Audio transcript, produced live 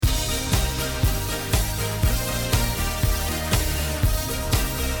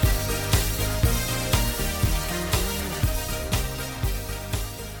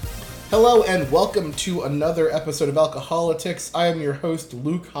Hello and welcome to another episode of Alcoholics. I am your host,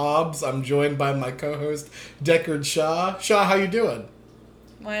 Luke Hobbs. I'm joined by my co-host, Deckard Shaw. Shaw, how you doing?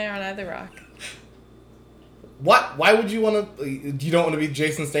 Why aren't I the Rock? What? Why would you want to... You don't want to be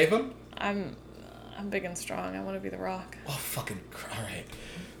Jason Statham? I'm big and strong. I want to be the Rock. Oh, fucking... Alright.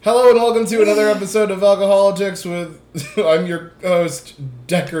 Hello and welcome to another episode of Alcoholics with... I'm your host,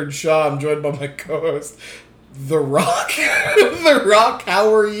 Deckard Shaw. I'm joined by my co-host, The Rock. The Rock,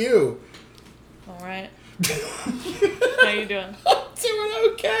 how are you? Alright. How you doing? I'm doing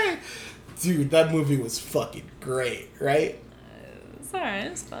okay. Dude, that movie was fucking great, right? It's alright.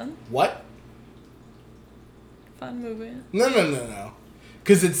 It's fun. What? Fun movie. No.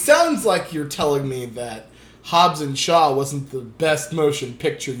 Because it sounds like you're telling me that Hobbs and Shaw wasn't the best motion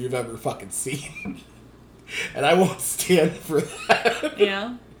picture you've ever fucking seen. And I won't stand for that.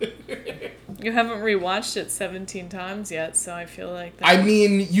 Yeah. You haven't rewatched it 17 times yet, so I feel like that... I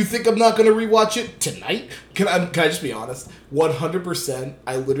mean, you think I'm not going to rewatch it tonight? Can I just be honest? 100%,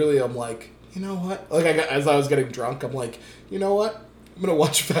 I literally am like, you know what? Like, as I was getting drunk, I'm like, you know what? I'm going to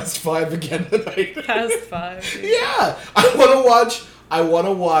watch Fast 5 again tonight. Fast 5. Dude. Yeah! I want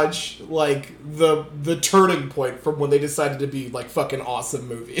to watch, like, the turning point from when they decided to be, like, fucking awesome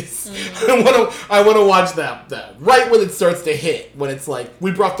movies. Mm-hmm. I want to watch that right when it starts to hit, when it's like,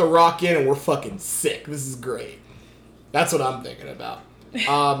 we brought The Rock in and we're fucking sick. This is great. That's what I'm thinking about.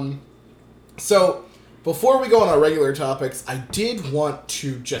 So, before we go on our regular topics, I did want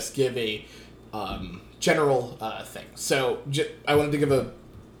to just give a general thing. So, I wanted to give a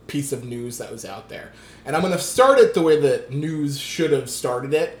piece of news that was out there. And I'm going to start it the way that news should have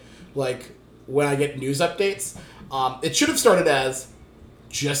started it, like when I get news updates. It should have started as,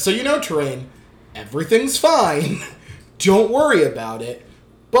 just so you know, Terrain, everything's fine. Don't worry about it.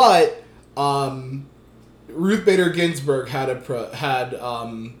 But Ruth Bader Ginsburg had a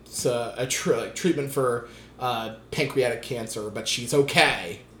treatment for pancreatic cancer, but she's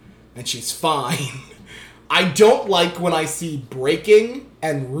okay. And she's fine. I don't like when I see breaking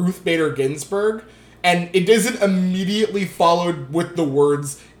and Ruth Bader Ginsburg, and it isn't immediately followed with the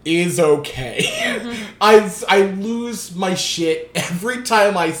words, is okay. Mm-hmm. I lose my shit every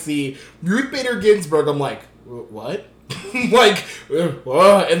time I see Ruth Bader Ginsburg. I'm like, what? Like,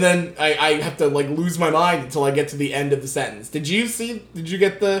 and then I have to, like, lose my mind until I get to the end of the sentence. Did you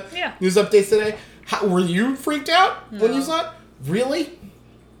get the news updates today? Were you freaked out when you saw it? Really?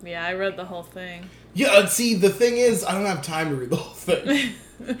 Yeah, I read the whole thing. Yeah, see, the thing is, I don't have time to read the whole thing.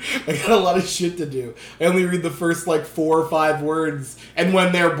 I got a lot of shit to do. I only read the first, 4 or 5 words, and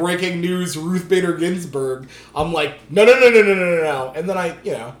when they're breaking news, Ruth Bader Ginsburg, I'm like, no. And then I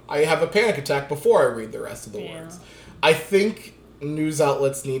have a panic attack before I read the rest of the words. I think news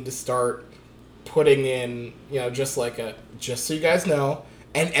outlets need to start putting in, just so you guys know,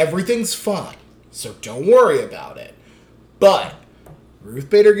 and everything's fine, so don't worry about it. But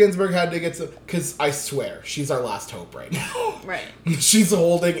Ruth Bader Ginsburg had to get some... Because I swear, she's our last hope right now. Right. She's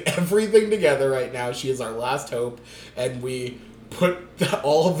holding everything together right now. She is our last hope. And we put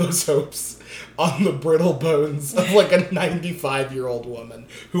all of those hopes on the brittle bones of, a 95-year-old woman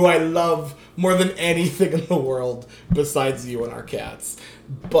who I love more than anything in the world besides you and our cats.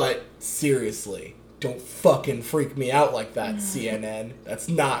 But, seriously, don't fucking freak me out like that, CNN. That's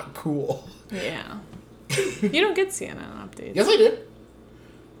not cool. Yeah. You don't get CNN updates. Yes, I did.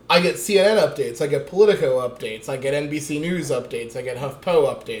 I get CNN updates, I get Politico updates, I get NBC News updates, I get HuffPo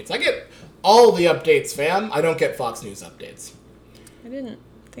updates. I get all the updates, fam. I don't get Fox News updates. I didn't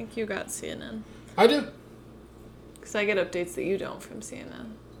think you got CNN. I do. Because I get updates that you don't from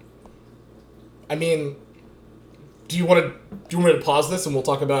CNN. I mean, do you want me to pause this and we'll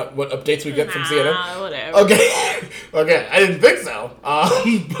talk about what updates we get from CNN? Whatever. Okay. Okay, I didn't think so.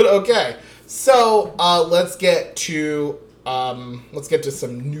 But okay. So, let's get to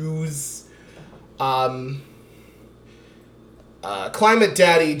some news. Climate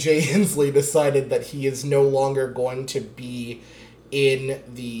Daddy Jay Inslee decided that he is no longer going to be in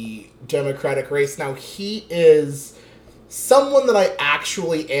the Democratic race. Now, he is someone that I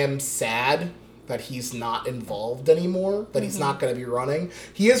actually am sad that he's not involved anymore, that he's not going to be running.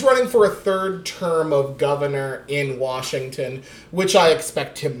 He is running for a 3rd term of governor in Washington, which I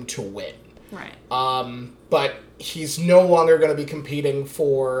expect him to win. Right. But he's no longer going to be competing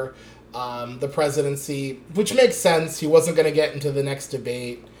for the presidency, which makes sense. He wasn't going to get into the next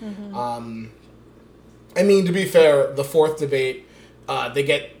debate. Mm-hmm. I mean, to be fair, the 4th debate, they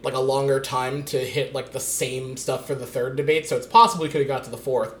get a longer time to hit the same stuff for the 3rd debate, so it's possible he could have got to the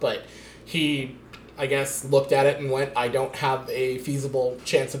 4th, but he I guess, looked at it and went, I don't have a feasible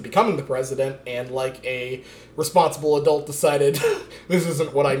chance of becoming the president, and like a responsible adult decided, this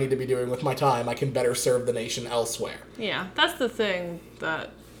isn't what I need to be doing with my time. I can better serve the nation elsewhere. Yeah, that's the thing,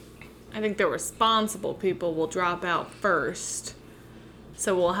 that I think the responsible people will drop out first,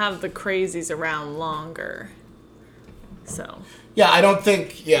 so we'll have the crazies around longer. So... Yeah,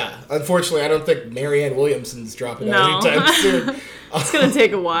 unfortunately, I don't think Marianne Williamson's dropping out anytime soon. It's going to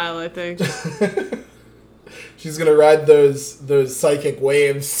take a while, I think. She's going to ride those psychic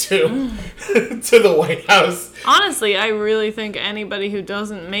waves to the White House. Honestly, I really think anybody who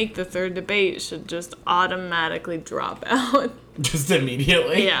doesn't make the third debate should just automatically drop out. Just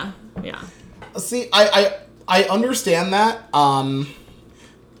immediately? Yeah. See, I understand that,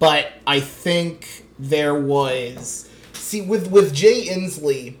 but I think there was... See, with Jay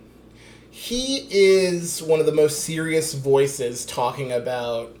Inslee, he is one of the most serious voices talking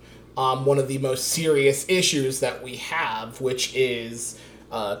about one of the most serious issues that we have, which is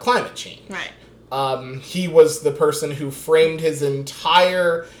climate change. Right. He was the person who framed his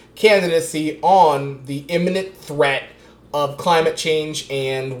entire candidacy on the imminent threat of climate change,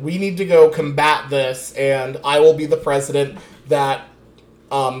 and we need to go combat this, and I will be the president that,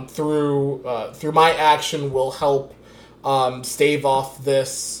 through my action, will help stave off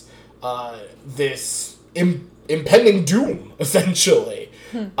this impending doom, essentially.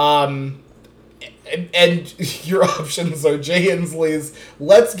 And your options are Jay Inslee's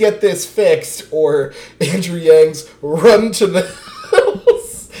 "Let's get this fixed" or Andrew Yang's "Run to the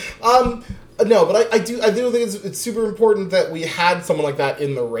hills." No, but I do think it's super important that we had someone like that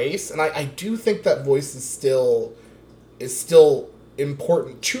in the race, and I do think that voice is still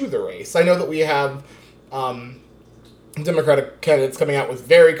important to the race. I know that we have Democratic candidates coming out with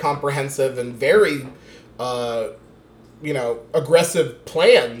very comprehensive and very, aggressive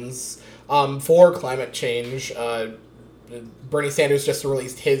plans for climate change. Bernie Sanders just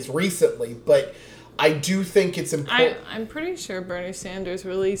released his recently, but I do think it's important. I'm pretty sure Bernie Sanders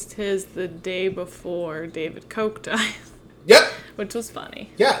released his the day before David Koch died. Yep. Which was funny.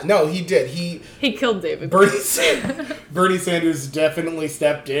 Yeah, no, he did. He killed David Koch. Bernie Sanders definitely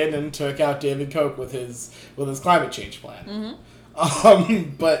stepped in and took out David Koch with his climate change plan.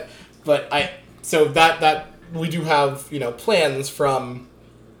 Mm-hmm. But that we do have, plans from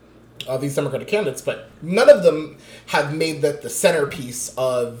these Democratic candidates, but none of them have made that the centerpiece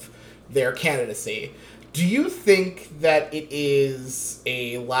of their candidacy. Do you think that it is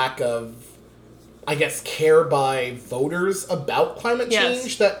a lack of, I guess, care by voters about climate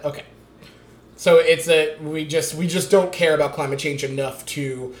change? Yes. Okay. So it's we just don't care about climate change enough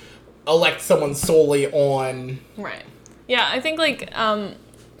to elect someone solely on... Right. Yeah, I think,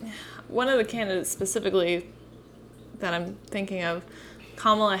 one of the candidates specifically that I'm thinking of,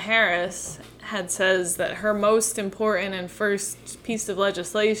 Kamala Harris, says that her most important and first piece of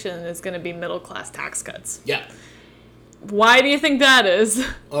legislation is going to be middle-class tax cuts. Yeah. Why do you think that is?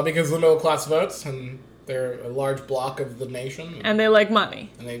 Well, because the middle class votes, and they're a large block of the nation. And they like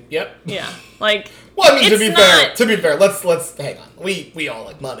money. Yep. Yeah. Well, I mean, to be fair, let's hang on. We all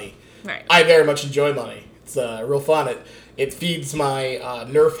like money. Right. I very much enjoy money. It's real fun. It feeds my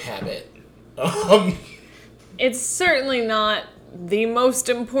Nerf habit. It's certainly not the most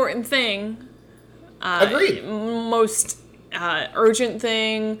important thing. Agreed. Most urgent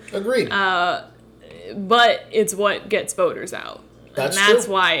thing. Agreed. But it's what gets voters out. That's true.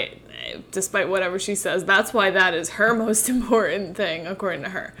 Why, despite whatever she says, that's why that is her most important thing, according to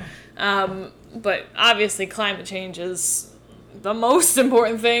her. But obviously climate change is the most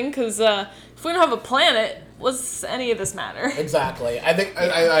important thing, because if we don't have a planet, what's any of this matter? Exactly. I think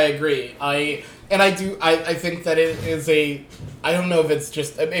I agree. I think that it is I don't know if it's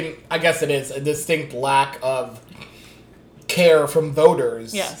just, I guess it is a distinct lack of care from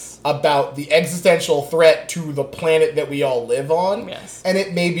voters about the existential threat to the planet that we all live on. Yes. And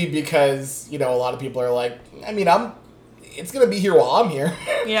it may be because, a lot of people are like, it's going to be here while I'm here.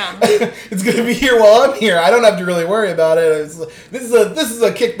 Yeah. It's going to be here while I'm here. I don't have to really worry about it. This is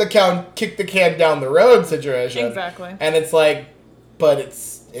a kick the can down the road situation. Exactly. And it's like, but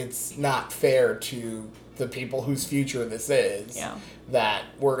it's not fair to the people whose future this is that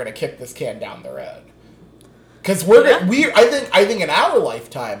we're going to kick this can down the road. Because I think in our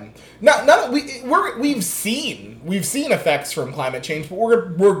lifetime, we've seen effects from climate change, but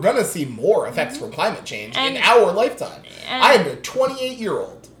we're gonna see more effects from climate change in our lifetime. I am a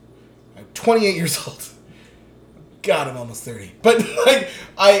 28-year-old. I'm 28 years old. God, I'm almost 30. But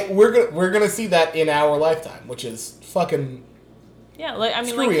we're gonna see that in our lifetime, which is fucking like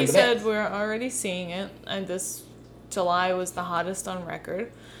you said, we're already seeing it, and this July was the hottest on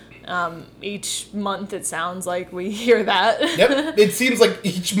record. Each month it sounds like we hear that. Yep. It seems like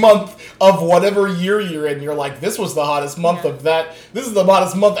each month of whatever year you're in, you're like, this was the hottest month of that. This is the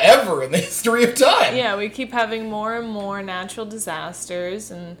hottest month ever in the history of time. Yeah, we keep having more and more natural disasters,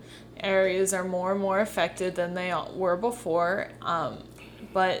 and areas are more and more affected than they were before.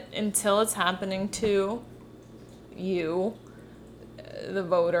 But until it's happening to you, the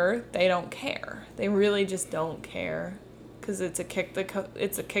voter, they don't care. They really just don't care. Because it's a kick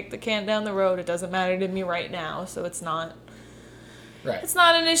the can down the road. It doesn't matter to me right now, so it's not. Right. It's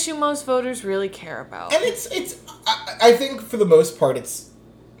not an issue most voters really care about. And I think for the most part,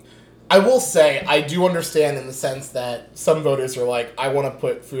 I will say I do understand in the sense that some voters are like, I want to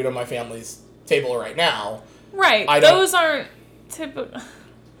put food on my family's table right now. Right. Those aren't typical.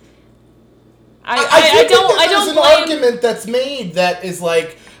 I don't blame. There's an argument that's made that is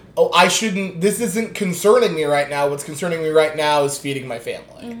like, oh, this isn't concerning me right now. What's concerning me right now is feeding my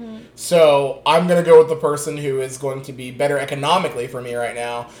family. Mm-hmm. So I'm going to go with the person who is going to be better economically for me right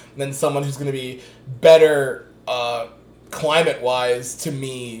now than someone who's going to be better climate-wise to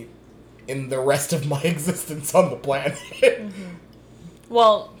me in the rest of my existence on the planet. Mm-hmm.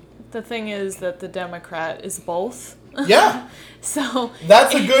 Well, the thing is that the Democrat is both. Yeah. So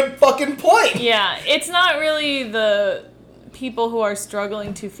that's a good fucking point. Yeah, it's not really the people who are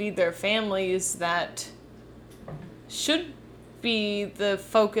struggling to feed their families that should be the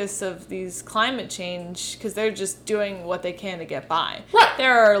focus of these climate change, because they're just doing what they can to get by. Right.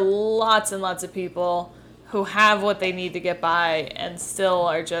 There are lots and lots of people who have what they need to get by and still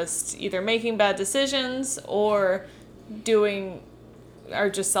are just either making bad decisions or are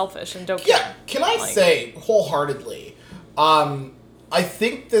just selfish and don't care. Yeah, can I say wholeheartedly, I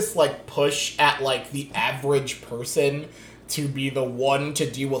think this push at the average person to be the one to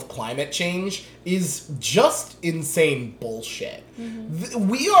deal with climate change is just insane bullshit.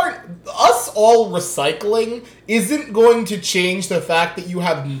 Mm-hmm. Us all recycling isn't going to change the fact that you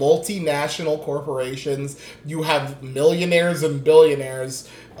have multinational corporations, you have millionaires and billionaires,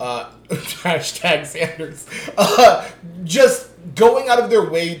 hashtag Sanders, just going out of their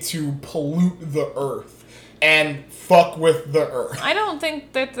way to pollute the earth and fuck with the earth. I don't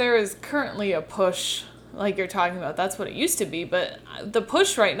think that there is currently a push like you're talking about. That's what it used to be, but the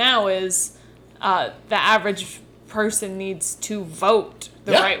push right now is the average person needs to vote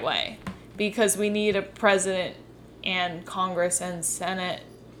the right way, because we need a president and Congress and Senate,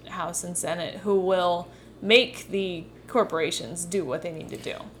 House and Senate, who will make the corporations do what they need to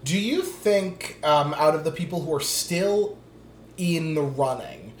do. Do you think out of the people who are still in the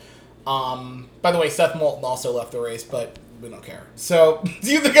running, by the way, Seth Moulton also left the race, but we don't care. So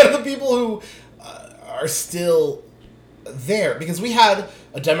do you think out of the people who are still there, because we had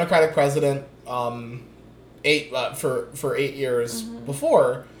a Democratic president for 8 years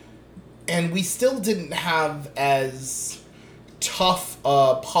before, and we still didn't have as tough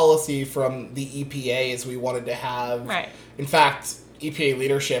policy from the EPA as we wanted to have. Right. In fact, EPA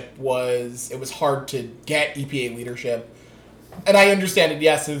leadership it was hard to get EPA leadership, and I understand it.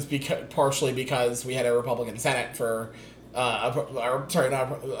 Yes, it was partially because we had a Republican Senate for. A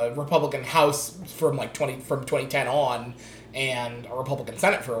Republican House from 2010 on, and a Republican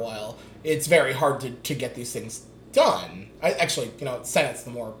Senate for a while. It's very hard to get these things done. Senate's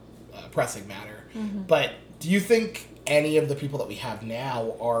the more pressing matter. Mm-hmm. But do you think any of the people that we have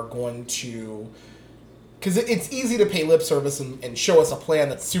now are going to? Because it's easy to pay lip service and show us a plan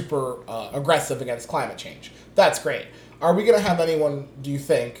that's super aggressive against climate change. That's great. Are we going to have anyone, do you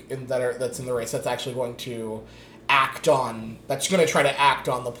think, that's in the race that's actually going to that's going to try to act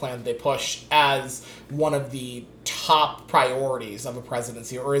on the plan they push as one of the top priorities of a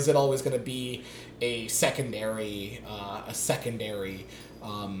presidency, or is it always going to be a secondary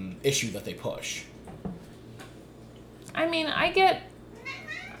issue that they push? I mean, I get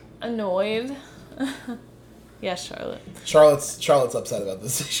annoyed. Yes, Charlotte. Charlotte's upset about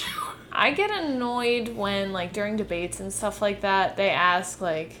this issue. I get annoyed when, during debates and stuff like that, they ask,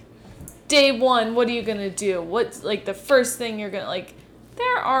 day one, what are you going to do? What's, the first thing you're going to,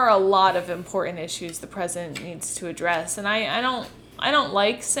 there are a lot of important issues the president needs to address. And I don't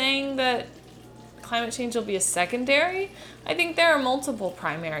like saying that climate change will be a secondary. I think there are multiple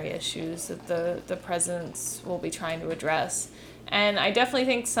primary issues that the presidents will be trying to address. And I definitely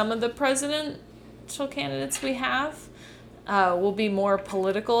think some of the presidential candidates we have will be more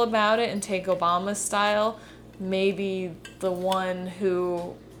political about it and take Obama's style. Maybe the one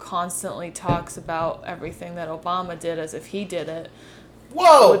who constantly talks about everything that Obama did as if he did it.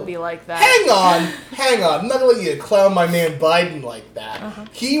 Whoa! Would be like that. Hang on. I'm not gonna let you clown my man Biden like that. Uh-huh.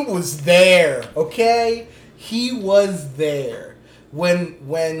 He was there, okay? He was there.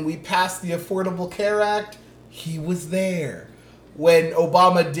 When we passed the Affordable Care Act, he was there. When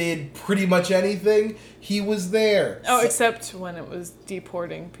Obama did pretty much anything, he was there. Oh, except when it was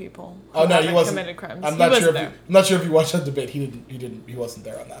deporting people who Oh no, he haven't wasn't. committed crimes. I'm He not wasn't sure. there. I'm not sure if you watched that debate. He wasn't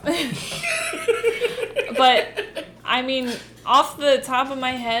there on that. But I mean, off the top of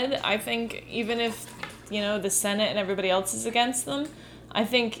my head, I think even if the Senate and everybody else is against them, I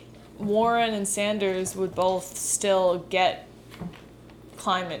think Warren and Sanders would both still get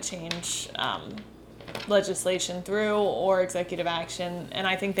climate change legislation through or executive action, and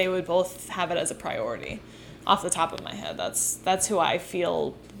I think they would both have it as a priority. Off the top of my head, that's who I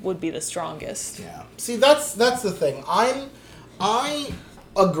feel would be the strongest. Yeah. See, that's the thing. I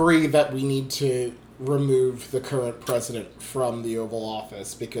agree that we need to remove the current president from the Oval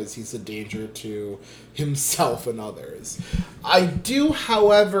Office because he's a danger to himself and others. I do,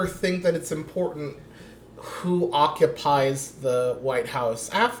 however, think that it's important who occupies the White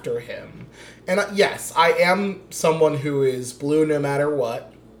House after him. And yes, I am someone who is blue no matter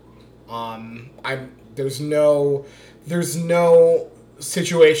what. There's no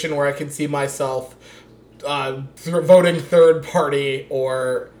situation where I can see myself voting third party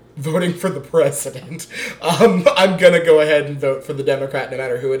or voting for the president. I'm gonna go ahead and vote for the Democrat no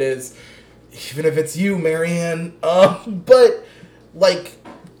matter who it is, even if it's you, Marianne. But like,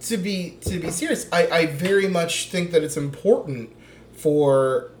 to be serious, I very much think that it's important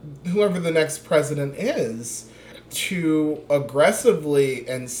for whoever the next president is to aggressively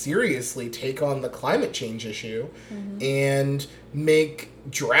and seriously take on the climate change issue and make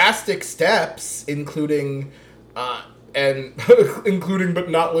drastic steps, including including but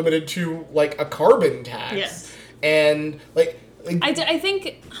not limited to like a carbon tax. Yes. And I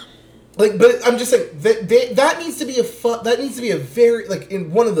think but I'm just saying that needs to be a very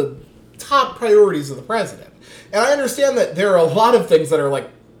in one of the top priorities of the president. And I understand that there are a lot of things that are like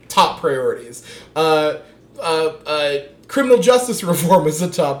top priorities. Criminal justice reform is a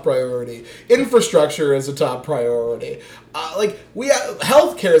top priority. Infrastructure is a top priority. We have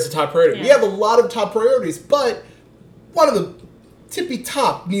healthcare is a top priority. Yeah. We have a lot of top priorities, but one of the tippy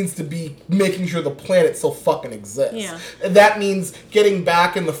top needs to be making sure the planet still fucking exists. Yeah. And that means getting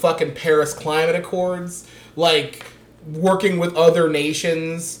back in the fucking Paris Climate Accords, working with other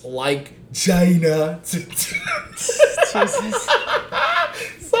nations like China. Jesus.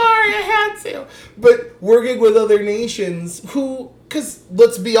 Sorry, I had to. But working with other nations because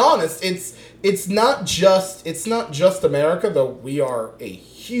let's be honest, it's not just America, though we are a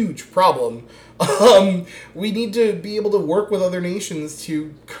huge problem. We need to be able to work with other nations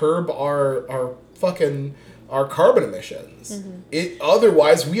to curb our carbon emissions.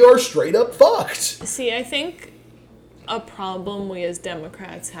 Otherwise, we are straight up fucked. See, I think a problem we as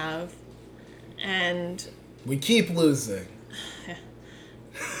Democrats have, and we keep losing.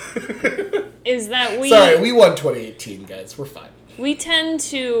 is that we won 2018, guys. We're fine. We tend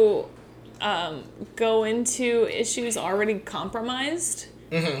to go into issues already compromised.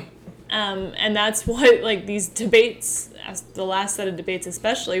 And that's what these debates, the last set of debates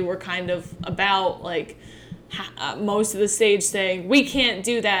especially, were kind of about. Most of the stage saying we can't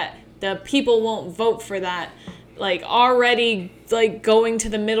do that, the people won't vote for that, already going to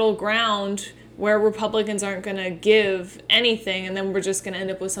the middle ground where Republicans aren't going to give anything, and then we're just going to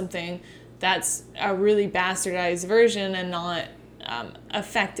end up with something that's a really bastardized version and not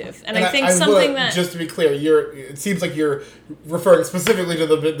effective. And I think something that... Just to be clear, it seems like you're referring specifically to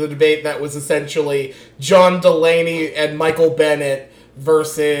the debate that was essentially John Delaney and Michael Bennett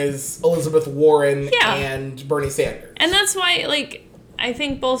versus Elizabeth Warren and Bernie Sanders. And that's why, I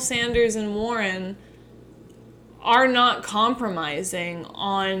think both Sanders and Warren are not compromising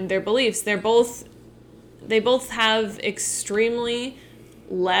on their beliefs. They both have extremely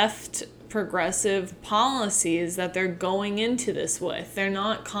left progressive policies that they're going into this with. They're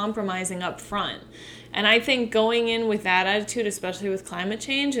not compromising up front. And I think going in with that attitude, especially with climate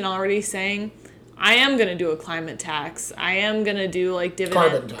change, and already saying, I am going to do a climate tax. I am going to do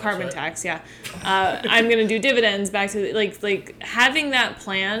carbon tax. Yeah. I'm going to do dividends back to having that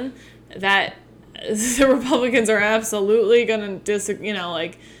plan that the Republicans are absolutely going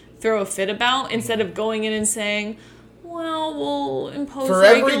to throw a fit about, instead of going in and saying, well, we'll impose for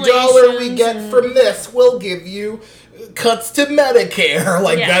every dollar we get from this, we'll give you cuts to Medicare,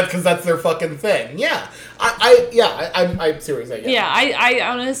 that, because that's their fucking thing. Yeah, I'm serious. I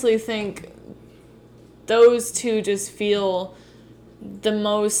honestly think those two just feel the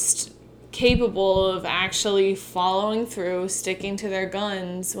most capable of actually following through, sticking to their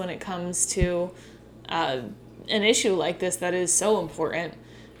guns when it comes to an issue like this that is so important.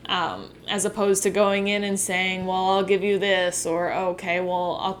 as opposed to going in and saying, well, I'll give you this, or okay,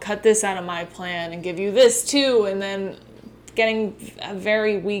 well, I'll cut this out of my plan and give you this too, and then getting a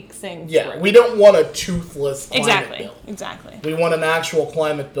very weak thing. Yeah, we don't want a toothless climate bill. Exactly. We want an actual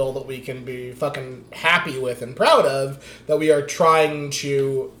climate bill that we can be fucking happy with and proud of, that we are trying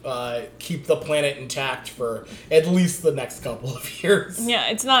to keep the planet intact for at least the next couple of years. Yeah,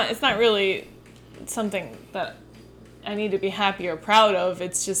 it's not really something that I need to be happy or proud of.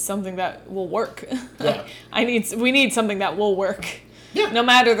 It's just something that will work. Yeah. We need something that will work. Yeah. No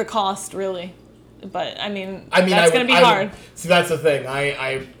matter the cost, really. But I mean that's going to be hard. See, that's the thing.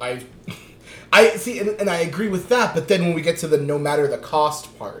 I see, and I agree with that. But then when we get to the no matter the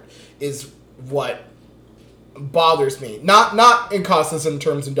cost part, is what bothers me. Not in costs as in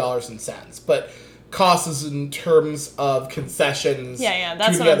terms of dollars and cents, but costs as in terms of concessions. Yeah,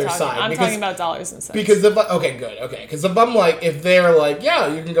 that's to what the I'm other talking. side. I'm talking about dollars and cents. Because if because if I'm like, if they're like,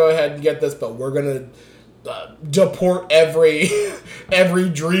 yeah, you can go ahead and get this, but we're gonna deport every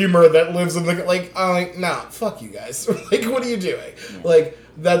dreamer that lives in the I'm like, nah, fuck you guys. Like, what are you doing? Yeah. Like,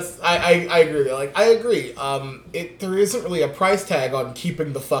 that's I agree with you. Like, I agree. There isn't really a price tag on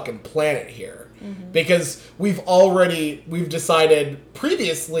keeping the fucking planet here. Mm-hmm. Because we've decided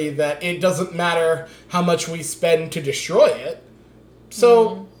previously that it doesn't matter how much we spend to destroy it.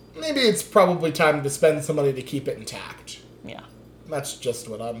 So maybe it's probably time to spend some money to keep it intact. Yeah. That's just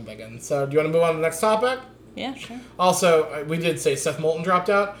what I'm thinking. So, do you want to move on to the next topic? Yeah, sure. Also, we did say Seth Moulton dropped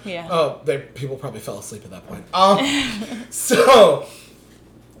out. Yeah. Oh, people probably fell asleep at that point. So,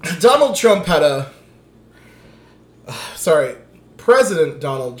 Donald Trump had President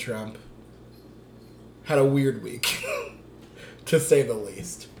Donald Trump had a weird week, to say the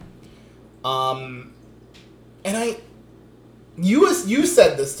least. And you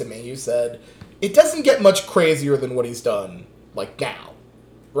said this to me. You said, it doesn't get much crazier than what he's done, like, now.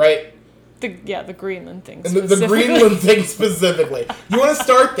 Right? The Greenland thing specifically. The Greenland thing specifically. You want to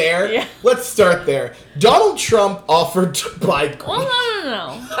start there? Yeah. Let's start there. Donald Trump offered to buy Greenland. Well,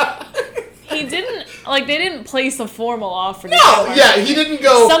 no. He didn't, they didn't place a formal offer. No, he didn't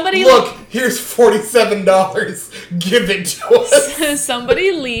go, look, here's $47, give it to us.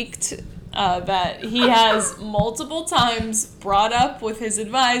 Somebody leaked that he has multiple times brought up with his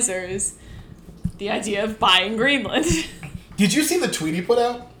advisors the idea of buying Greenland. Did you see the tweet he put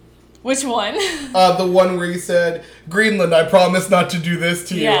out? Which one? The one where he said, Greenland, I promise not to do this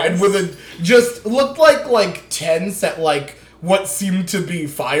to you. Yes. And just looked like tents at what seemed to be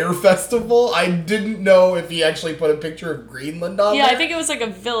Fire Festival. I didn't know if he actually put a picture of Greenland on there. Yeah, I think it was a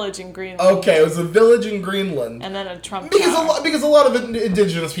village in Greenland. Okay, it was a village in Greenland. And then a Trump tower. Because a lot of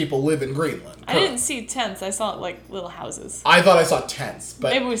indigenous people live in Greenland. I didn't see tents. I saw little houses. I thought I saw tents,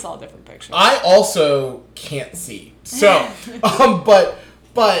 but maybe we saw a different picture. I also can't see. So,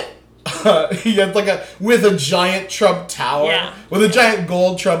 but he had with a giant Trump tower. Yeah. With a giant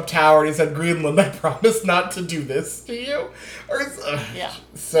gold Trump tower, and he said, Greenland, I promise not to do this to you. Yeah.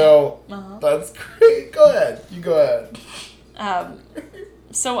 So, that's great. Go ahead. You go ahead.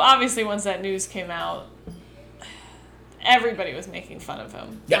 So obviously once that news came out, everybody was making fun of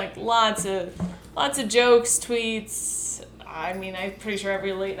him. Yeah. Lots of jokes, tweets. I mean, I'm pretty sure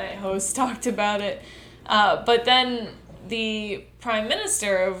every late night host talked about it. But then the Prime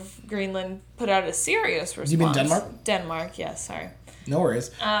Minister of Greenland put out a serious response. You mean Denmark? Denmark, yes, sorry. No worries.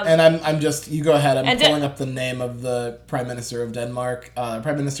 And I'm just, you go ahead. I'm pulling up the name of the Prime Minister of Denmark.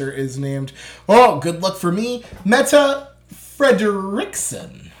 Prime Minister is named, good luck for me, Mette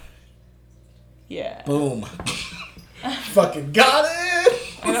Frederiksen. Yeah. Boom. Fucking got it.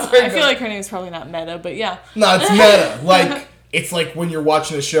 I feel like her name's probably not Meta, but yeah. No, it's Meta. It's like when you're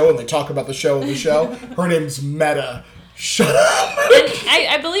watching a show and they talk about the show in the show. Her name's Meta. Shut up.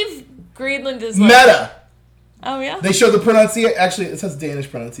 I believe Greenland is Meta. Oh, yeah? They show the pronunciation. Actually, it says Danish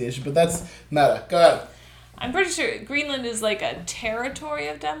pronunciation, but that's Meta. Go ahead. I'm pretty sure Greenland is a territory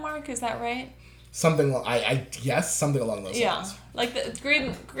of Denmark. Is that right? Something, yes, something along those lines.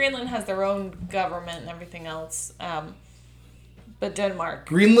 Yeah. Greenland has their own government and everything else. But Denmark.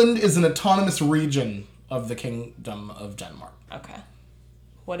 Greenland is an autonomous region of the Kingdom of Denmark. Okay.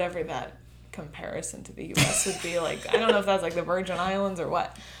 Whatever that comparison to the U.S. would be I don't know if that's the Virgin Islands or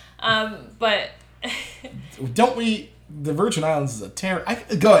what. But don't we? The Virgin Islands is a terror.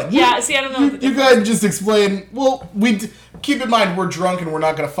 Go ahead. I don't know. You go ahead and just explain. Well, keep in mind we're drunk and we're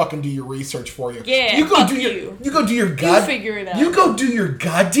not gonna fucking do your research for you. Yeah. You go do your You figure it out. You go do your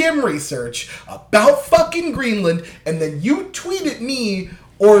goddamn research about fucking Greenland, and then you tweet at me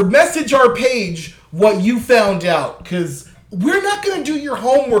or message our page what you found out, because we're not gonna do your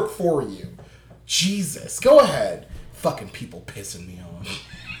homework for you. Jesus, go ahead. Fucking people pissing me off.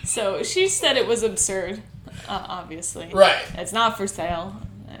 So she said it was absurd, obviously. Right. It's not for sale.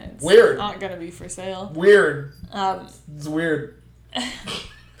 It's Weird. not going to be for sale. Weird. It's weird.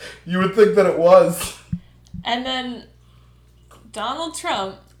 You would think that it was. And then Donald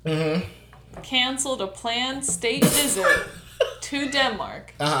Trump canceled a planned state visit to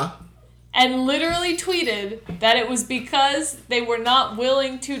Denmark. Uh-huh. And literally tweeted that it was because they were not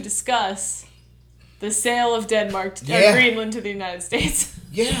willing to discuss the sale of Denmark to Greenland to the United States.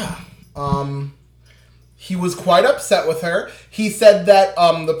 Yeah. He was quite upset with her. He said that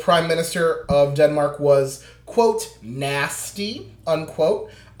the Prime Minister of Denmark was, quote, nasty,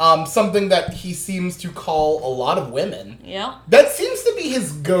 unquote. Something that he seems to call a lot of women. Yeah. That seems to be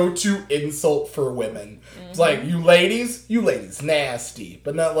his go-to insult for women. It's like, you ladies, nasty.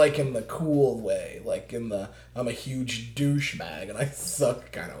 But not like in the cool way. Like in the, I'm a huge douchebag and I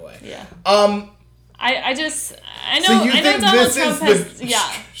suck kind of way. Yeah. I know. So you I know think Donald this Trump is the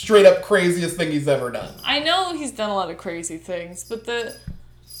has, straight up craziest thing he's ever done? I know he's done a lot of crazy things, but the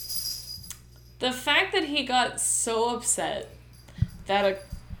fact that he got so upset that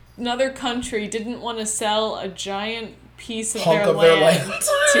another country didn't want to sell a giant piece of their land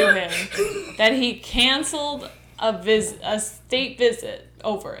to him, that he canceled a state visit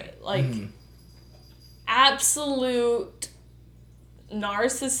over it, like absolute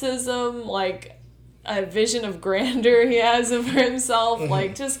narcissism, like a vision of grandeur he has of himself,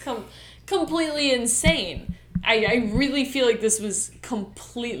 like just completely insane. I really feel like this was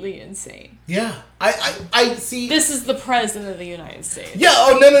completely insane. Yeah, I see. This is the president of the United States. Yeah.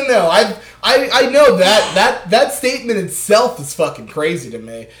 Oh no. I know that statement itself is fucking crazy to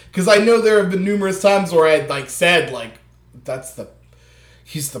me, because I know there have been numerous times where I said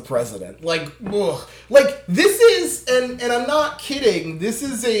he's the president. Like, ugh. Like this is, and I'm not kidding. This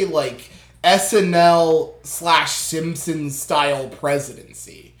is a SNL/Simpsons style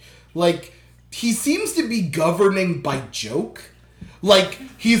presidency. Like, he seems to be governing by joke. Like,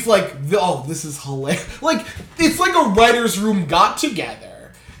 he's like, oh, this is hilarious. Like, it's like a writer's room got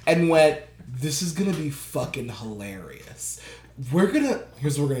together and went, this is gonna be fucking hilarious. Here's what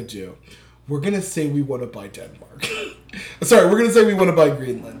we're gonna do. We're gonna say we want to buy Denmark. Sorry, we're gonna say we want to buy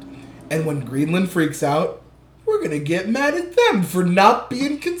Greenland. And when Greenland freaks out, we're gonna get mad at them for not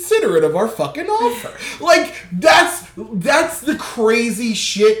being considerate of our fucking offer. Like, that's the crazy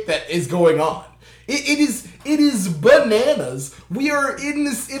shit that is going on. It is bananas. We are in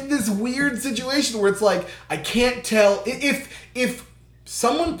this weird situation where it's like, I can't tell if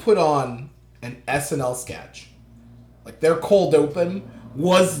someone put on an SNL sketch, like their cold open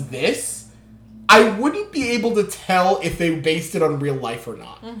was this, I wouldn't be able to tell if they based it on real life or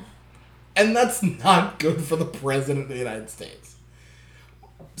not. And that's not good for the president of the United States.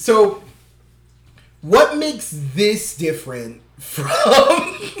 So, what makes this different from...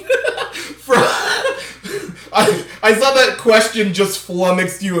 I saw that question just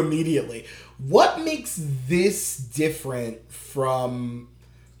flummoxed you immediately. What makes this different from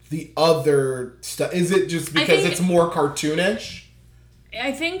the other stuff? Is it just because it's more cartoonish?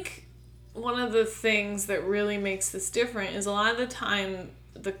 I think one of the things that really makes this different is a lot of the time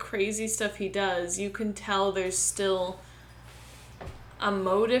the crazy stuff he does, you can tell there's still a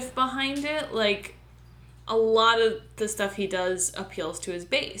motive behind it. Like, a lot of the stuff he does appeals to his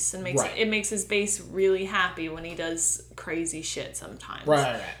base and makes his base really happy when he does crazy shit sometimes.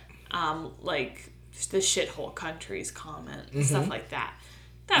 Right. Like the shithole countries comment and stuff like that.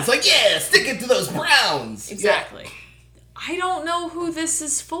 It's like, yeah, stick it to those Browns. Exactly. Yeah. I don't know who this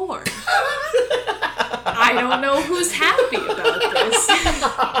is for. I don't know who's happy about this.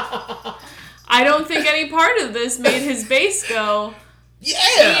 I don't think any part of this made his base go,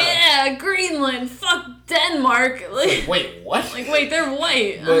 yeah, Greenland, fuck Denmark. Wait, what? Like, wait, they're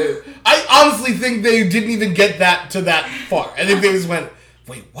white. I honestly think they didn't even get to that far. I think they just went,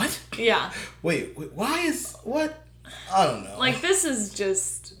 wait, what? Yeah. Wait, why is, what? I don't know. Like, this is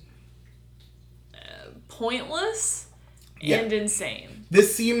just pointless and insane.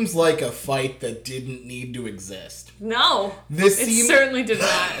 This seems like a fight that didn't need to exist. No. It certainly did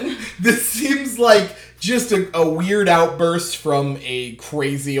not. This seems like just a weird outburst from a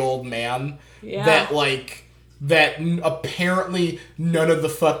crazy old man that apparently none of the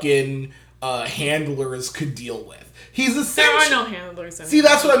fucking handlers could deal with. There are no handlers anymore. See,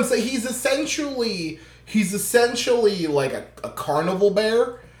 that's what I'm saying. He's essentially like a carnival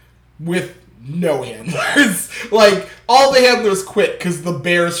bear with no handlers. Like, all the handlers quit because the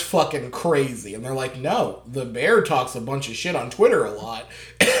bear's fucking crazy. And they're like, no, the bear talks a bunch of shit on Twitter a lot,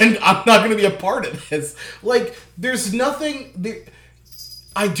 and I'm not going to be a part of this. Like, there's nothing...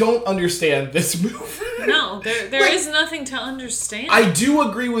 I don't understand this move. No, there is nothing to understand. I do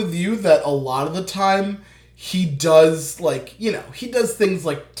agree with you that a lot of the time he does, like, you know, he does things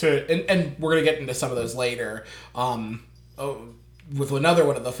like and we're going to get into some of those later, with another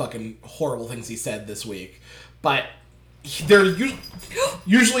one of the fucking horrible things he said this week. But they're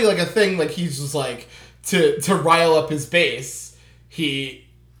usually like a thing, like he's just like, to rile up his base, to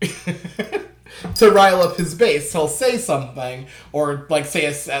rile up his base, he'll say something, or like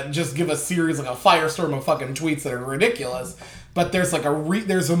just give a series, like a firestorm of fucking tweets that are ridiculous, but there's like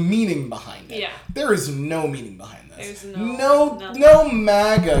there's a meaning behind it. Yeah. There is no meaning behind this. There's no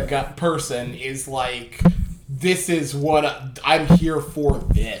MAGA person is like, this is what I'm here for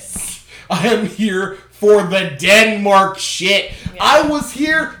this. I am here for the Denmark shit. Yeah. I was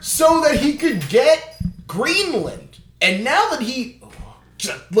here so that he could get Greenland. And now that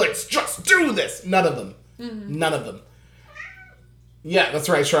let's just do this. None of them. Mm-hmm. None of them. Yeah, that's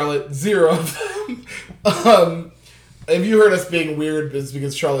right, Charlotte. 0 of them. If you heard us being weird, it's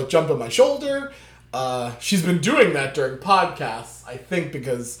because Charlotte jumped on my shoulder. She's been doing that during podcasts, I think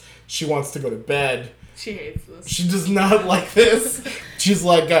because she wants to go to bed. She hates this. She does not like this. She's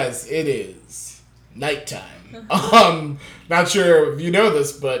like, guys, it is nighttime. Not sure if you know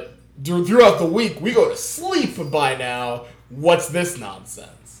this, but throughout the week, we go to sleep by now. What's this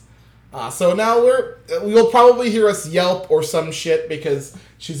nonsense? So now you'll probably hear us yelp or some shit because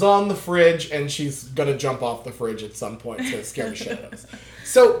she's on the fridge and she's gonna jump off the fridge at some point to scare the shit out of us.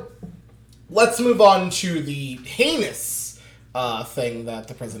 So let's move on to the heinous thing that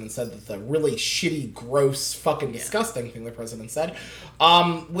the president said, that the really shitty, gross, fucking disgusting thing the president said,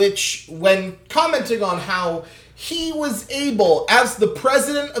 which, when commenting on how he was able, as the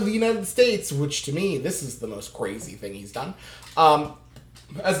president of the United States, which to me, this is the most crazy thing he's done,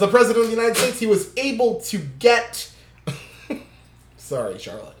 as the president of the United States, he was able to get, sorry,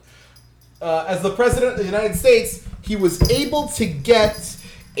 Charlotte, as the president of the United States, he was able to get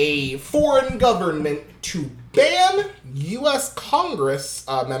a foreign government to ban U.S. Congress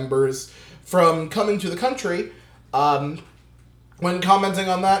members from coming to the country. When commenting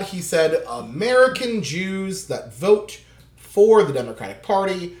on that, he said, American Jews that vote for the Democratic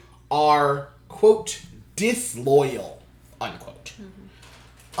Party are, quote, disloyal, unquote.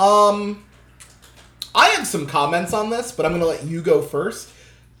 Mm-hmm. I have some comments on this, but I'm going to let you go first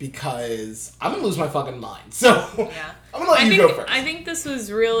because I'm going to lose my fucking mind. So yeah. I'm going to let you go first. I think this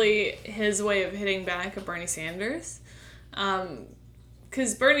was really his way of hitting back at Bernie Sanders.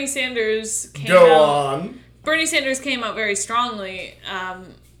 Because Bernie Sanders came out very strongly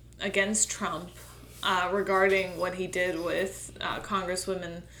against Trump regarding what he did with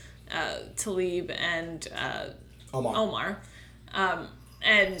Congresswomen Tlaib and Omar.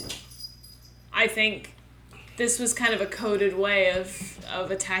 And I think this was kind of a coded way of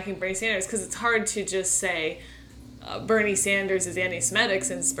attacking Bernie Sanders, because it's hard to just say Bernie Sanders is anti-Semitic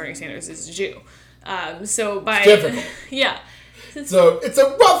since Bernie Sanders is a Jew. It's difficult. Yeah. So it's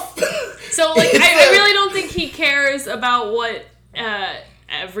a rough... So, like, I really don't think he cares about what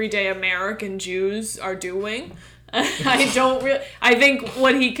everyday American Jews are doing. I think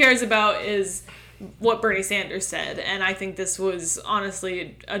what he cares about is what Bernie Sanders said, and I think this was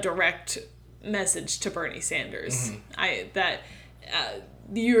honestly a direct message to Bernie Sanders. Mm-hmm.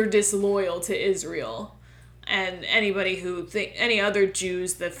 You're disloyal to Israel, and any other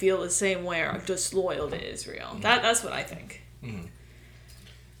Jews that feel the same way are disloyal to Israel. Mm-hmm. That's what I think. Mm-hmm.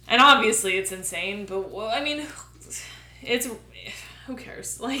 And obviously it's insane, but who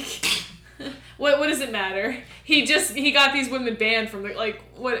cares? Like, what does it matter? He got these women banned from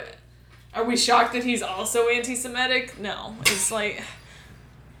what? Are we shocked that he's also anti-Semitic? No, it's like,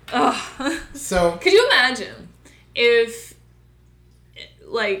 ugh. So could you imagine if,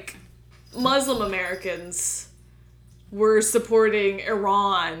 like, Muslim Americans were supporting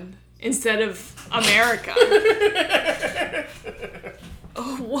Iran instead of America?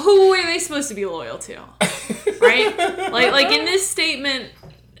 Who were they supposed to be loyal to? Right? Like in this statement,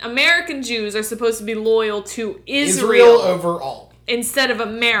 American Jews are supposed to be loyal to Israel overall instead of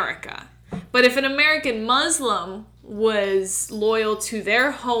America. But if an American Muslim was loyal to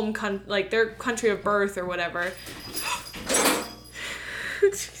their their country of birth or whatever.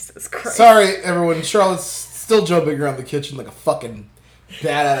 Jesus Christ. Sorry, everyone. Charlotte's still jumping around the kitchen like a fucking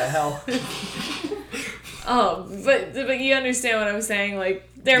bat out of hell. But you understand what I'm saying? Like,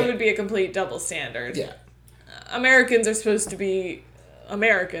 there would be a complete double standard. Yeah. Americans are supposed to be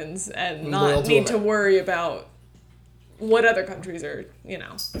Americans and not need to worry about what other countries are,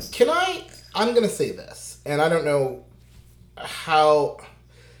 I'm going to say this, and I don't know how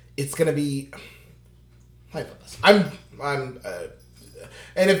it's going to be... How do I put this? I'm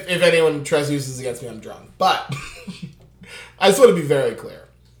and if anyone tries to use this against me, I'm drunk. But I just want to be very clear.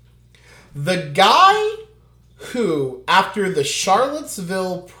 The guy who, after the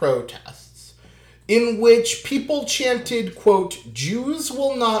Charlottesville protests, in which people chanted, quote, "Jews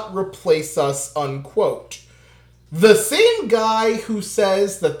will not replace us," unquote, the same guy who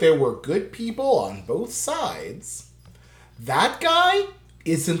says that there were good people on both sides, that guy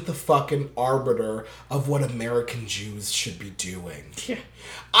isn't the fucking arbiter of what American Jews should be doing. Yeah.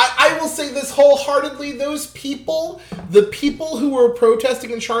 I will say this wholeheartedly. Those people, the people who were protesting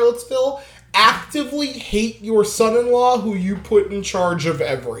in Charlottesville, actively hate your son-in-law who you put in charge of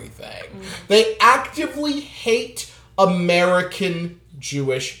everything. They actively hate American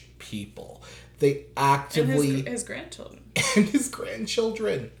Jewish people. They actively... And his grandchildren. And his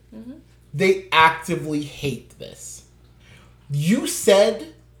grandchildren. Mm-hmm. They actively hate this. You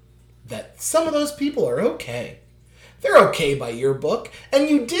said that some of those people are okay. They're okay by your book. And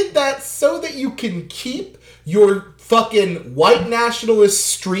you did that so that you can keep your fucking white nationalist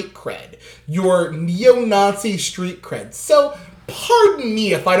street cred. Your neo-Nazi street cred. So, pardon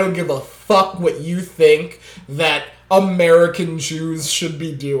me if I don't give a fuck what you think that American Jews should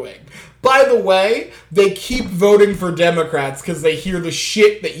be doing. By the way, they keep voting for Democrats because they hear the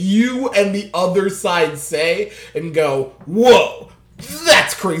shit that you and the other side say and go, whoa,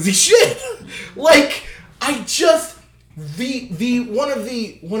 that's crazy shit. Like, I just, one of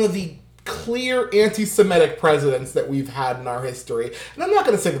the clear anti-Semitic presidents that we've had in our history, and I'm not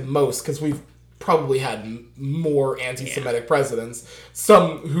going to say the most because we've probably had more anti-Semitic presidents,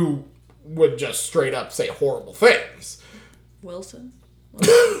 some who would just straight up say horrible things. Wilson?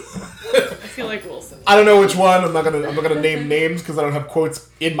 I feel like Wilson. I don't know which one. I'm not gonna name names because I don't have quotes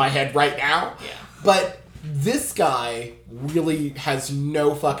in my head right now. Yeah. But this guy really has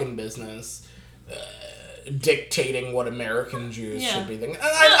no fucking business dictating what American Jews should be thinking. And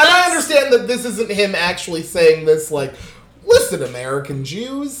I understand that this isn't him actually saying this. Like, listen, American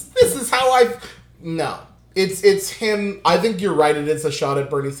Jews, this is how No. It's him. I think you're right. It is a shot at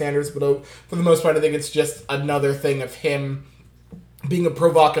Bernie Sanders, but for the most part, I think it's just another thing of him being a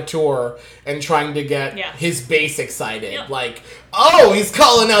provocateur and trying to get his base excited. Yep. Like, oh, he's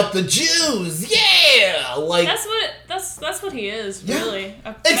calling out the Jews. Yeah. Like, that's what he is, really.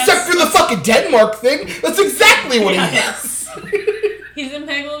 Except for the fucking Denmark thing. That's exactly what he is. He's a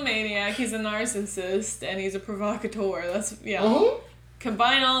megalomaniac, he's a narcissist, and he's a provocateur. That's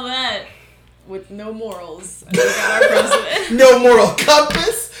Combine all that with no morals, and we got our president. No moral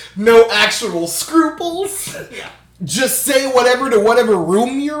compass, no actual scruples. Yeah. Just say whatever to whatever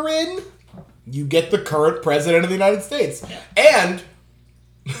room you're in, you get the current president of the United States. Yeah. And,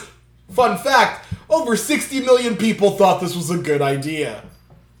 fun fact, over 60 million people thought this was a good idea.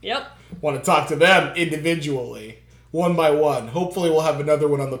 Yep. Want to talk to them individually, one by one. Hopefully we'll have another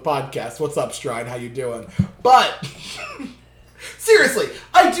one on the podcast. What's up, Stride? How you doing? But, seriously,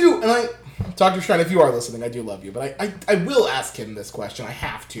 I do, and Dr. Stride, if you are listening, I do love you, but I will ask him this question. I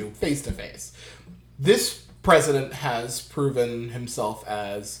have to, face to face. This president has proven himself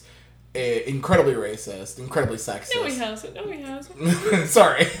as incredibly racist, incredibly sexist. No, he hasn't.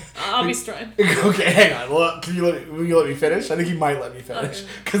 Sorry. I'll be strong. Okay, hang on. Well, will you let me finish? I think he might let me finish,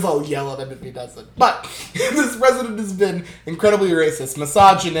 because I'll yell at him if he doesn't. But this president has been incredibly racist,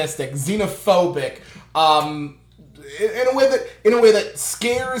 misogynistic, xenophobic, in a way that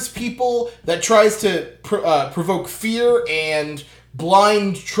scares people, that tries to provoke fear and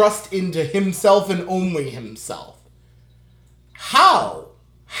blind trust into himself and only himself. How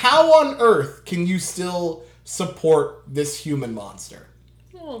on earth can you still support this human monster?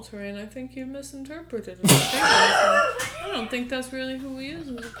 Well, Terrain, I think you misinterpreted it. I don't think that's really who he is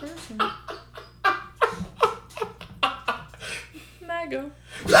as a person. MAGA.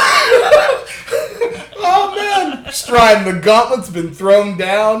 Oh man, Stride, the gauntlet's been thrown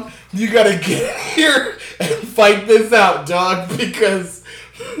down. You gotta get here and fight this out, dog, because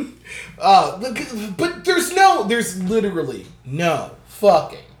but there's literally no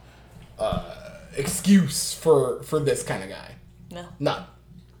fucking excuse for this kind of guy. No. None.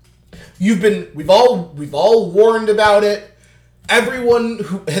 We've all warned about it. Everyone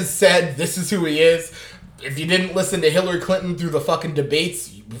who has said this is who he is. If you didn't listen to Hillary Clinton through the fucking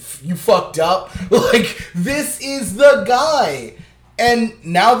debates, you fucked up. Like, this is the guy. And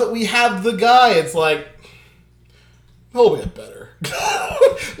now that we have the guy, it's like, he'll get better.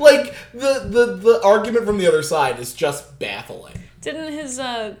 Like, the argument from the other side is just baffling. Didn't his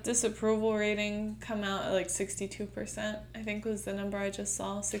disapproval rating come out at like 62%? I think was the number I just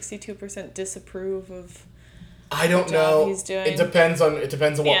saw. 62% disapprove of I don't know. He's doing. It depends on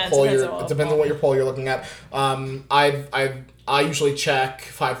what poll you're. It depends on what your poll you're looking at. I usually check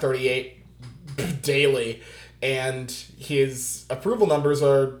 538 daily, and his approval numbers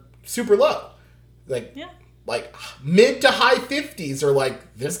are super low. Like, Yeah. like mid to high 50s are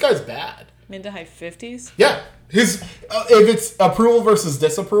like, this guy's bad. Mid to high 50s? Yeah. His if it's approval versus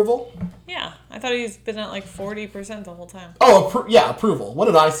disapproval. Yeah. I thought he's been at like 40% the whole time. Oh, approval. What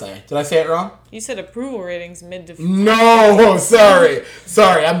did I say? Did I say it wrong? You said approval ratings mid to... No, sorry,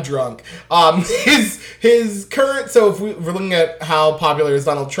 I'm drunk. His current, so if we're looking at how popular is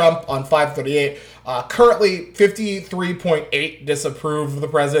Donald Trump on 538, currently 53.8 disapprove of the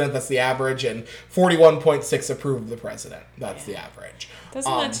president, that's the average, and 41.6 approve of the president, that's the average.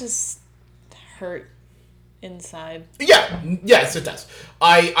 Doesn't that just hurt inside? Yeah, yes, it does.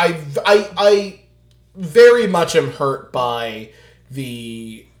 I very much am hurt by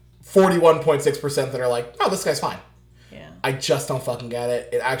the 41.6% that are like, oh, this guy's fine. Yeah. I just don't fucking get it.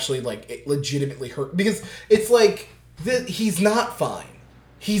 It actually, like, it legitimately hurt. Because it's like, he's not fine.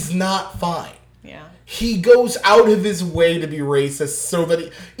 He's not fine. Yeah. He goes out of his way to be racist so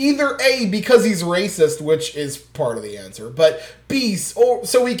that either A, because he's racist, which is part of the answer, but B,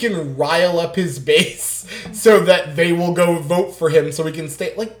 so he can rile up his base so that they will go vote for him so he can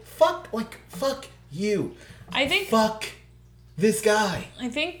stay, fuck you. I think... Fuck this guy. I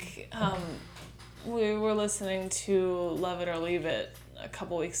think we were listening to Love It or Leave It a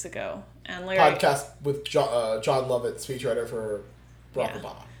couple weeks ago, and Larry... Podcast with John Lovett, speechwriter for Barack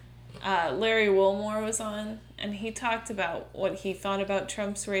Obama. Larry Wilmore was on, and he talked about what he thought about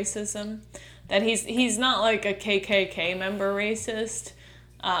Trump's racism. That he's not like a KKK member racist,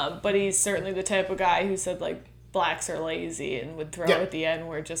 but he's certainly the type of guy who said, like, blacks are lazy and would throw out the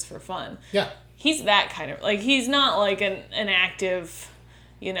N-word just for fun. Yeah. He's that kind of... Like, he's not like an active,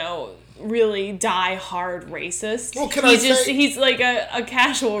 really die-hard racist. Well, he's like a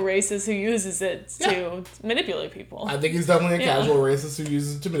casual racist who uses it to manipulate people. I think he's definitely a casual racist who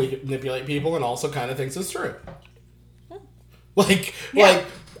uses it to manipulate people and also kind of thinks it's true. I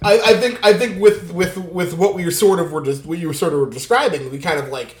think with what we sort of were just what you sort of were describing, we kind of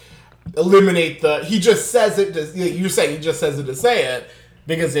like eliminate he just says it. You're saying he just says it to say it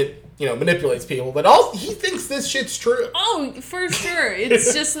because it manipulates people, but he thinks this shit's true. Oh, for sure.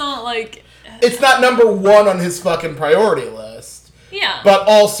 It's just not like... It's not number one on his fucking priority list. Yeah. But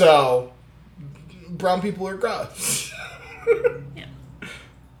also, brown people are gross. Yeah.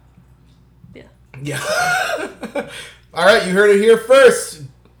 Yeah. Yeah. All right, you heard it here first.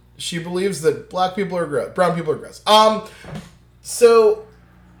 She believes that black people are gross. Brown people are gross. So...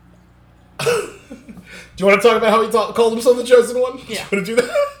 Do you want to talk about how he called himself the chosen one? Yeah. Do you want to do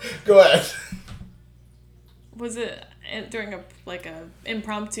that? Go ahead. Was it during a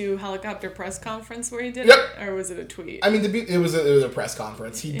impromptu helicopter press conference where he did it? Or was it a tweet? I mean, it was a press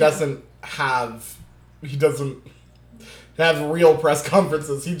conference. He doesn't have real press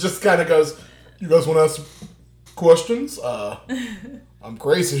conferences. He just kind of goes, "You guys want to ask questions? I'm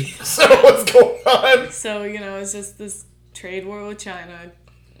crazy. So what's going on?" So it's just this trade war with China.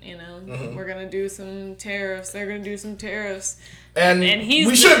 We're going to do some tariffs. They're going to do some tariffs. And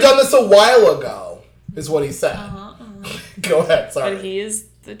we should have done this a while ago, is what he said. Go ahead, sorry. But he is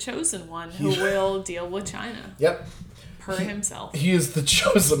the chosen one who will deal with China. Yep. Per himself. He is the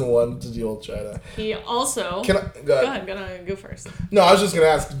chosen one to deal with China. He also... Go ahead. Go first. No, I was just going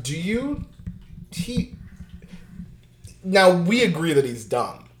to ask, now, we agree that he's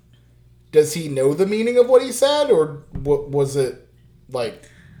dumb. Does he know the meaning of what he said, or was it,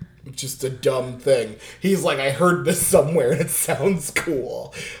 just a dumb thing? He's like, I heard this somewhere and it sounds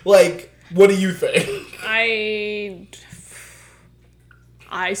cool. What do you think? I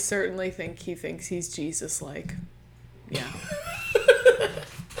certainly think he thinks he's Jesus-like. Yeah.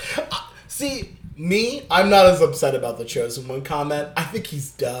 See, I'm not as upset about the chosen one comment. I think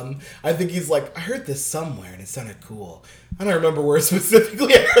he's dumb. I think he's like, I heard this somewhere and it sounded cool. I don't remember where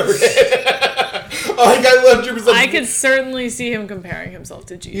specifically I heard it. I could certainly see him comparing himself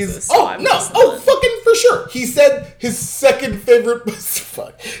to Jesus. Fucking for sure. He said his second favorite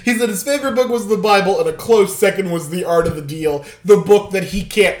He said his favorite book was the Bible, and a close second was The Art of the Deal, the book that he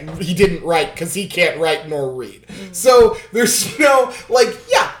didn't write because he can't write nor read. Mm-hmm. So there's no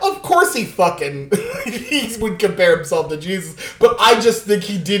of course he would compare himself to Jesus, but I just think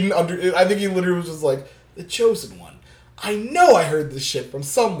he didn't I think he literally was just like, the chosen one. I know I heard this shit from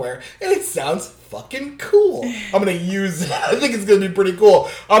somewhere, and it sounds fucking cool. I'm gonna use it. I think it's gonna be pretty cool.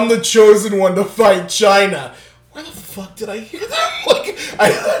 I'm the chosen one to fight China. Where the fuck did I hear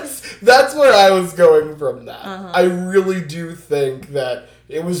that? That's where I was going from that. Uh-huh. I really do think that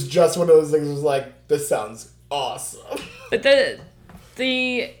it was just one of those things. It was like, this sounds awesome. But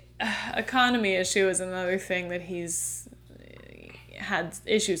the economy issue is another thing that he's had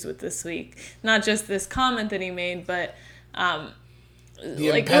issues with this week. Not just this comment that he made, but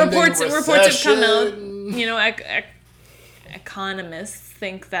like reports have come out. You know, economists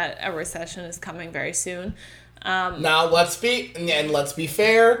think that a recession is coming very soon. Now let's be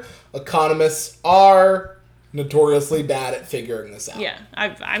fair. Economists are notoriously bad at figuring this out. Yeah,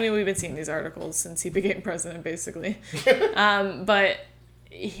 I mean, we've been seeing these articles since he became president, basically. But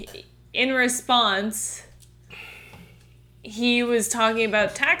in response, he was talking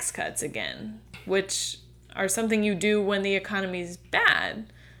about tax cuts again, which are something you do when the economy's bad.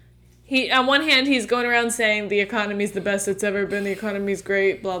 On one hand, he's going around saying the economy's the best it's ever been, the economy's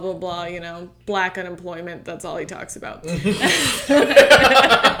great, blah, blah, blah, you know, black unemployment, that's all he talks about.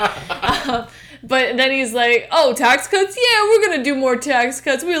 But then he's like, oh, tax cuts? Yeah, we're going to do more tax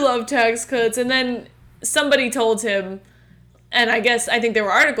cuts. We love tax cuts. And then somebody told him, and I think there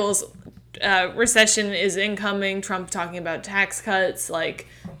were articles, recession is incoming, Trump talking about tax cuts, like,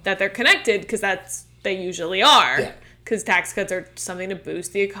 that they're connected, because they usually are. Yeah. Because tax cuts are something to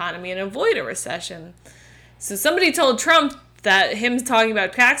boost the economy and avoid a recession. So somebody told Trump that him talking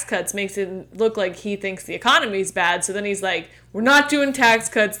about tax cuts makes it look like he thinks the economy's bad. So then he's like, we're not doing tax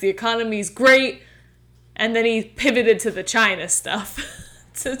cuts, the economy's great. And then he pivoted to the China stuff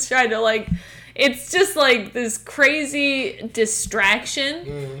to try to, like, it's just like this crazy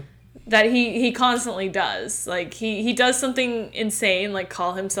distraction that he constantly does. Like, he does something insane, like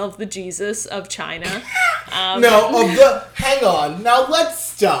call himself the Jesus of China. Hang on, now let's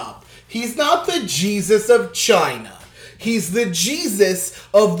stop. He's not the Jesus of China. He's the Jesus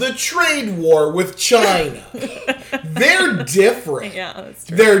of the trade war with China. They're different. Yeah, that's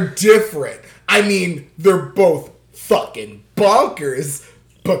true. They're different. I mean, they're both fucking bonkers,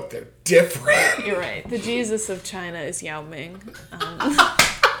 but they're different. You're right. The Jesus of China is Yao Ming.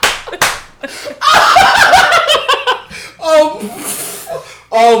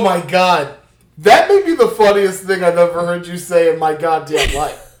 Oh my god. That may be the funniest thing I've ever heard you say in my goddamn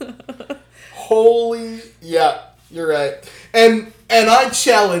life. Holy, yeah, you're right. And I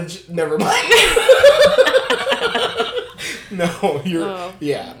challenge, never mind. No,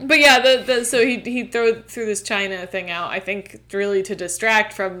 yeah. But yeah, so he threw this China thing out, I think, really to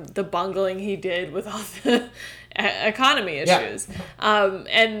distract from the bungling he did with all the economy issues. Yeah.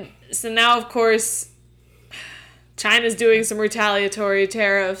 And so now, of course, China's doing some retaliatory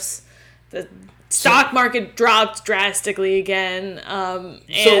tariffs. The stock market dropped drastically again.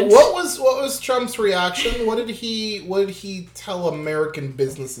 So what was Trump's reaction? What did he tell American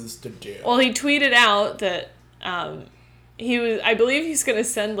businesses to do? Well, he tweeted out that I believe he's going to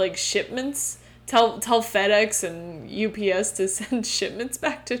send like shipments. Tell FedEx and UPS to send shipments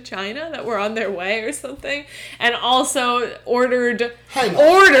back to China that were on their way or something, and also ordered.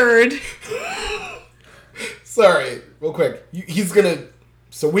 Sorry, real quick. He's gonna.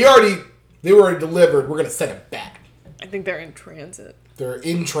 So they were already delivered. We're gonna send them back. I think they're in transit. They're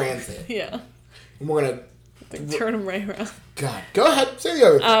in transit. Yeah. And we're gonna turn them right around. God, go ahead. Say the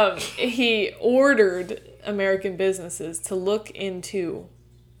other thing. He ordered American businesses to look into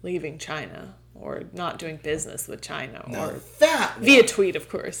leaving China or not doing business with China, via tweet, of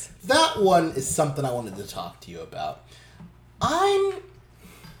course. That one is something I wanted to talk to you about.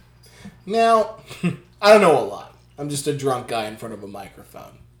 Now, I don't know a lot. I'm just a drunk guy in front of a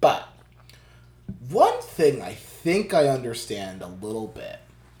microphone. But one thing I think I understand a little bit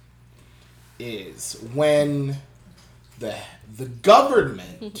is when the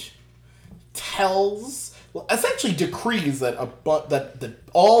government essentially decrees that that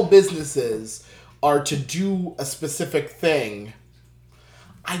all businesses are to do a specific thing.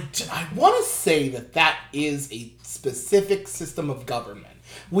 I want to say that is a specific system of government.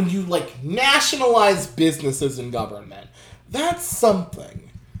 When you, like, nationalize businesses in government, that's something.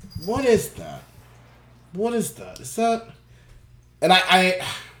 What is that? Is that... And I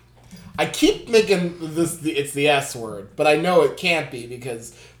keep making it's the S word, but I know it can't be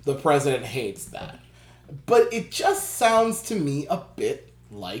because the president hates that. But it just sounds to me a bit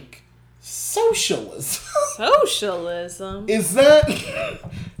like socialism. Socialism? Is that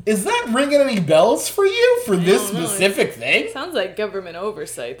ringing any bells for you for this specific thing? It sounds like government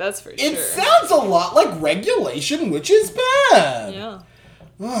oversight, that's for sure. It sounds a lot like regulation, which is bad.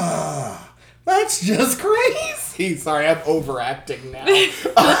 Yeah. That's just crazy. Sorry, I'm overacting now.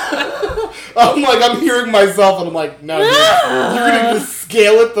 I'm hearing myself and I'm like, no, you're going to just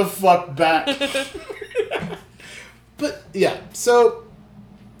scale it the fuck back. But, yeah, so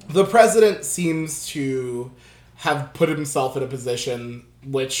the president seems to have put himself in a position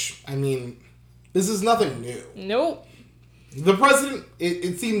which, I mean, this is nothing new. Nope. The president,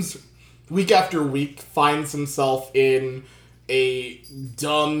 it seems, week after week, finds himself in a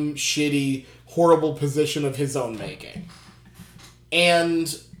dumb, shitty, horrible position of his own making.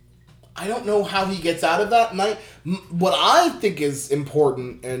 And I don't know how he gets out of that. And what I think is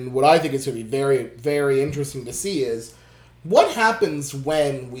important and what I think is going to be very, very interesting to see is what happens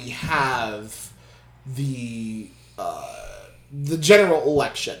when we have the general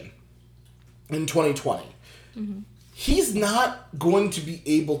election in 2020. Mm-hmm. He's not going to be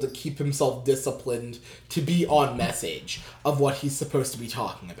able to keep himself disciplined to be on message of what he's supposed to be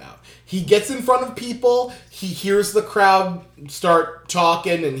talking about. He gets in front of people, he hears the crowd start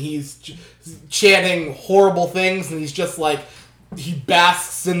talking, and he's chanting horrible things, and he's just like, he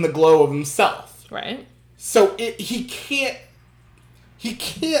basks in the glow of himself. Right. So he can't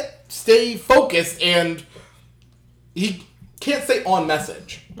stay focused, and he can't stay on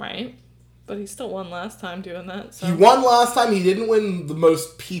message. Right. But he still won last time doing that. So. He won last time. He didn't win the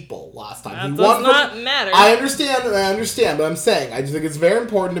most people last time. That does not matter. I understand, but I'm saying, I just think it's very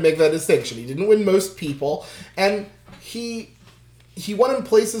important to make that distinction. He didn't win most people, and he won in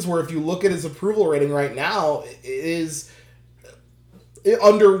places where if you look at his approval rating right now, it is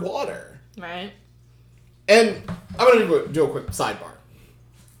underwater. Right. And I'm going to do a quick sidebar.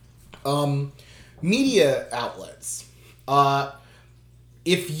 Media outlets.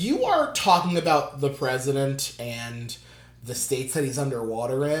 If you are talking about the president and the states that he's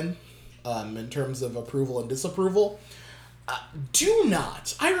underwater in terms of approval and disapproval, do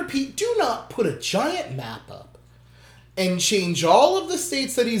not put a giant map up and change all of the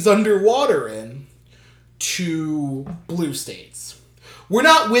states that he's underwater in to blue states. We're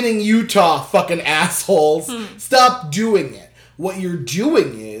not winning Utah, fucking assholes. Stop doing it. What you're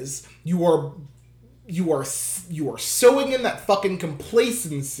doing is you are sowing in that fucking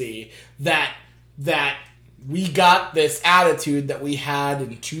complacency that we got this attitude that we had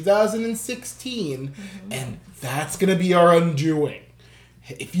in 2016, and that's gonna be our undoing.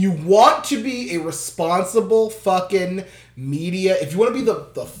 If you want to be a responsible fucking media, if you want to be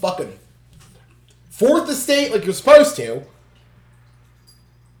the fucking fourth estate like you're supposed to,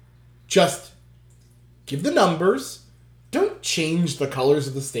 just give the numbers. Don't change the colors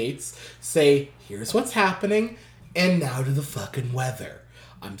of the states. Say, here's what's happening, and now to the fucking weather.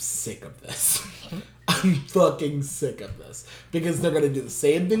 I'm sick of this. I'm fucking sick of this. Because they're going to do the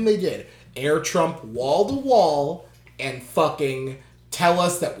same thing they did. Air Trump wall to wall, and fucking tell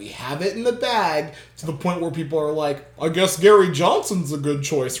us that we have it in the bag, to the point where people are like, I guess Gary Johnson's a good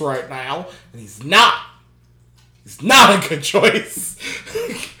choice right now. And he's not. He's not a good choice.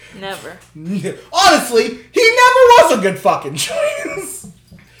 Never. Honestly, he never was a good fucking choice.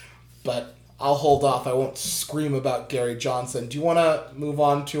 But I'll hold off. I won't scream about Gary Johnson. Do you want to move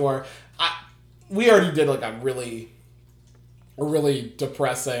on to our... we already did like a really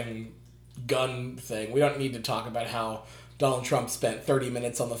depressing gun thing. We don't need to talk about how Donald Trump spent 30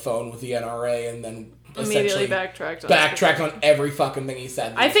 minutes on the phone with the NRA and then immediately backtracked on every fucking thing he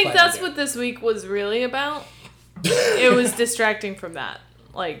said. I think that's what this week was really about. It was distracting from that.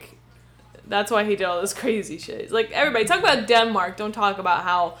 Like, that's why he did all this crazy shit. It's like, everybody, talk about Denmark. Don't talk about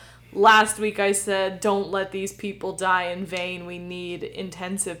how last week I said, don't let these people die in vain. We need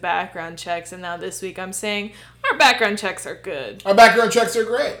intensive background checks. And now this week I'm saying, our background checks are good. Our background checks are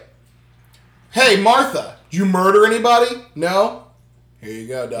great. Hey, Martha, did you murder anybody? No? Here you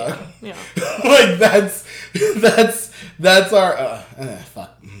go, dog. Yeah. Like, that's our,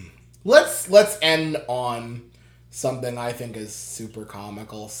 fuck. Let's end on something I think is super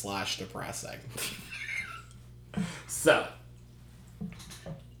comical / depressing. So,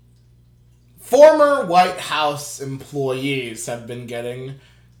 former White House employees have been getting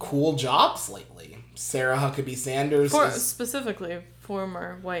cool jobs lately. Sarah Huckabee Sanders specifically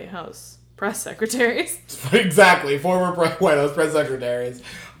former White House press secretaries. Exactly, former White House press secretaries.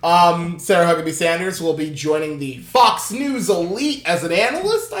 Sarah Huckabee Sanders will be joining the Fox News elite as an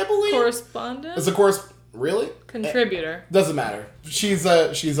analyst, I believe. Correspondent? As a really? Contributor. Doesn't matter. She's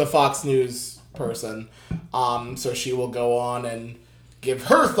a Fox News person. So she will go on and give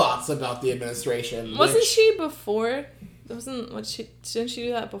her thoughts about the administration. Wasn't she before? Didn't she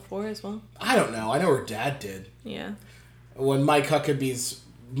do that before as well? I don't know. I know her dad did. Yeah. When Mike Huckabee's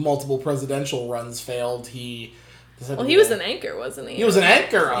multiple presidential runs failed, he was an anchor, wasn't he? He was an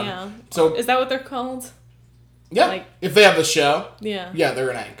anchor on. Yeah. So is that what they're called? Yeah. Like, if they have the show. Yeah. Yeah, they're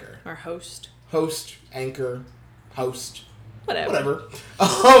an anchor. Or host. Host, anchor, host. Whatever.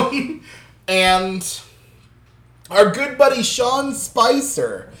 And our good buddy Sean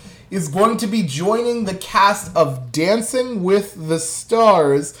Spicer is going to be joining the cast of Dancing with the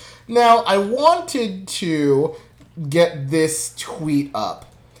Stars. Now, I wanted to get this tweet up.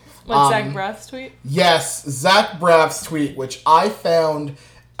 What's Zach Braff's tweet? Yes, Zach Braff's tweet, which I found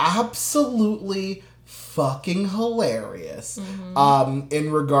absolutely fucking hilarious,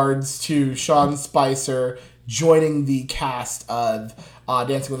 in regards to Sean Spicer joining the cast of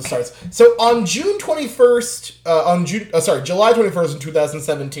Dancing with the Stars. So on July 21st in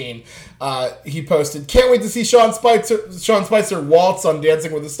 2017, he posted, "Can't wait to see Sean Spicer waltz on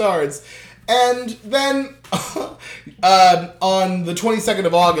Dancing with the Stars." And then on the 22nd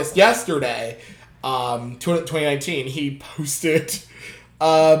of August, yesterday, 2019, he posted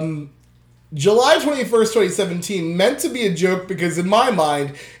July 21st, 2017, meant to be a joke because in my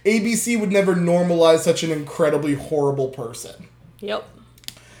mind, ABC would never normalize such an incredibly horrible person. Yep.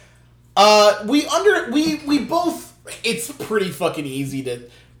 We both, it's pretty fucking easy to,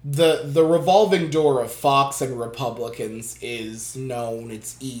 the revolving door of Fox and Republicans is known.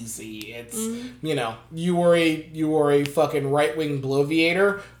 It's easy. It's, you know, you are a fucking right-wing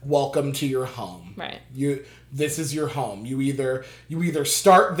bloviator. Welcome to your home. Right. This is your home. You either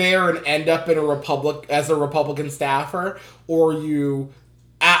start there and end up in as a Republican staffer, or you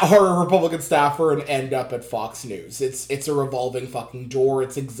are a Republican staffer and end up at Fox News. It's a revolving fucking door.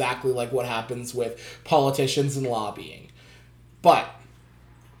 It's exactly like what happens with politicians and lobbying. But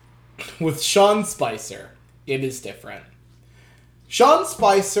with Sean Spicer, it is different. Sean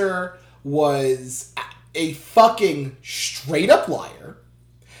Spicer was a fucking straight up liar.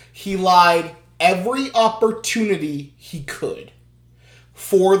 He lied every opportunity he could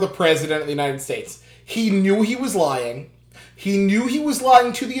for the president of the United States. He knew he was lying. He knew he was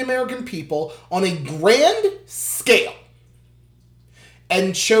lying to the American people on a grand scale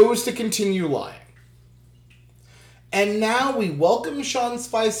and chose to continue lying. And now we welcome Sean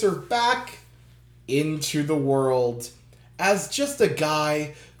Spicer back into the world as just a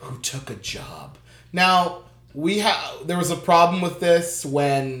guy who took a job. Now, there was a problem with this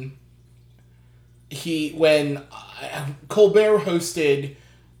when Colbert hosted,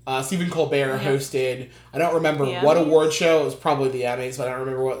 Stephen Colbert hosted, I don't remember what award show, it was probably the Emmys, but I don't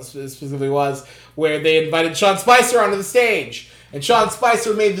remember what it specifically was, where they invited Sean Spicer onto the stage. And Sean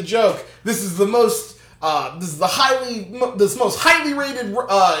Spicer made the joke, this is the most highly rated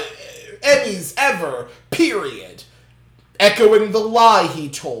Emmys ever, period. Echoing the lie he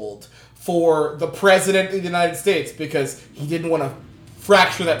told for the president of the United States because he didn't want to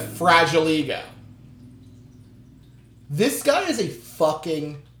fracture that fragile ego. This guy is a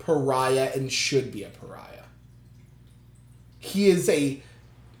fucking pariah and should be a pariah. He is a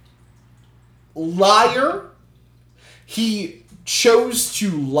liar. He chose to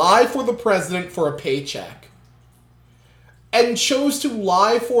lie for the president for a paycheck. And chose to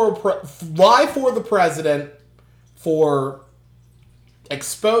lie for the president for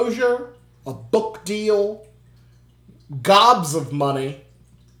exposure, a book deal, gobs of money.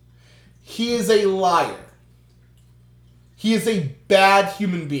 He is a liar. He is a bad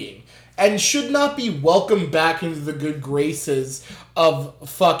human being and should not be welcomed back into the good graces of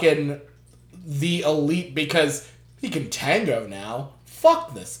fucking the elite because he can tango now.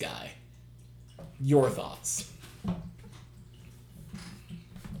 Fuck this guy. Your thoughts?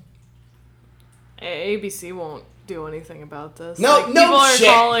 ABC won't do anything about this. No, like, no people are shit.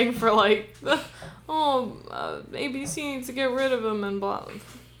 calling for ABC needs to get rid of him and blah.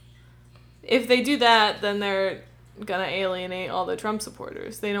 If they do that, then they're gonna alienate all the Trump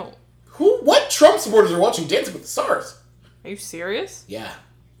supporters. They don't. What Trump supporters are watching Dancing with the Stars? Are you serious? Yeah.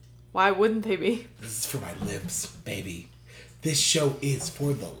 Why wouldn't they be? This is for my libs, baby. This show is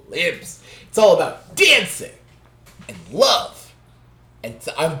for the libs. It's all about dancing and love. And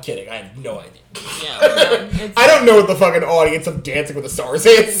I'm kidding. I have no idea. Yeah, I don't know what the fucking audience of Dancing with the Stars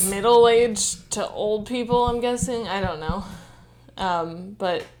is. Middle-aged to old people, I'm guessing. I don't know.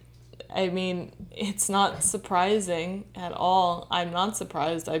 But, I mean, it's not surprising at all. I'm not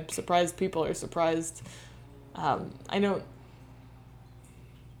surprised. I'm surprised people are surprised. I don't...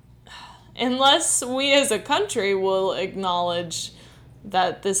 Unless we as a country will acknowledge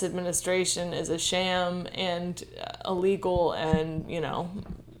that this administration is a sham and illegal and,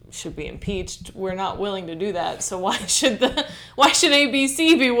 should be impeached, we're not willing to do that. So why should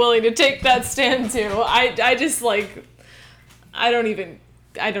ABC be willing to take that stand too? I just I don't even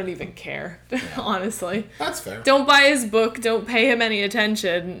care, honestly. That's fair. Don't buy his book. Don't pay him any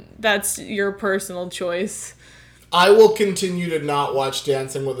attention. That's your personal choice. I will continue to not watch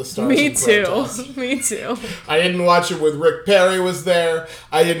Dancing with the Stars. Me too. Me too. I didn't watch it when Rick Perry was there.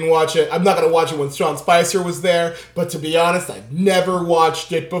 I didn't watch it. I'm not going to watch it when Sean Spicer was there. But to be honest, I've never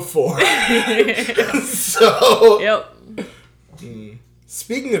watched it before. So. Yep.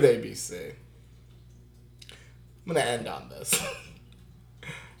 Speaking of ABC, I'm going to end on this.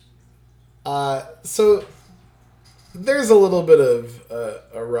 So there's a little bit of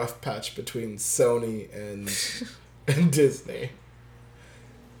a rough patch between Sony and Disney.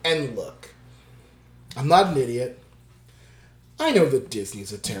 And look, I'm not an idiot. I know that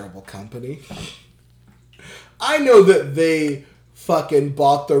Disney's a terrible company. I know that they fucking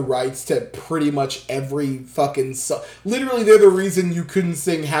bought the rights to pretty much every fucking song. Literally, they're the reason you couldn't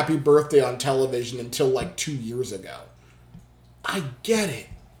sing Happy Birthday on television until like 2 years ago. I get it.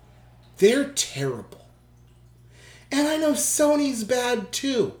 They're terrible. And I know Sony's bad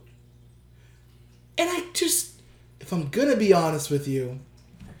too. And if I'm gonna be honest with you,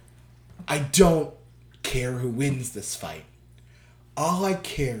 I don't care who wins this fight. All I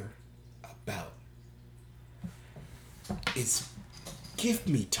care about is give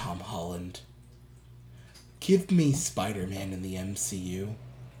me Tom Holland. Give me Spider-Man in the MCU.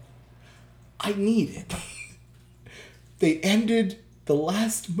 I need it. They ended the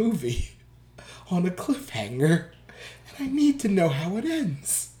last movie on a cliffhanger, and I need to know how it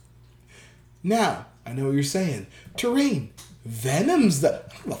ends. Now, I know what you're saying. Terrain. Venom's the...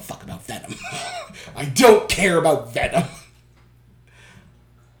 I don't give a fuck about Venom. I don't care about Venom.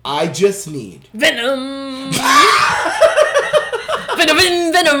 I just need... Venom!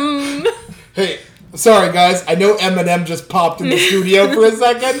 Venom! Hey, sorry guys. I know Eminem just popped in the studio for a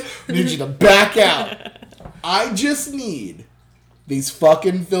second. I need you to back out. I just need these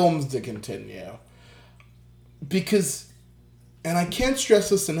fucking films to continue. Because, and I can't stress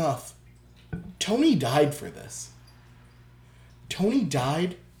this enough, Tony died for this. Tony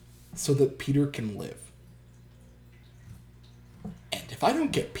died so that Peter can live. And if I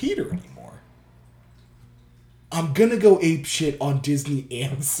don't get Peter anymore, I'm gonna go apeshit on Disney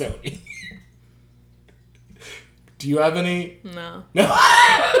and Sony. Do you have any? No. No.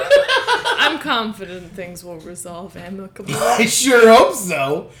 I'm confident things will resolve amicably. I sure hope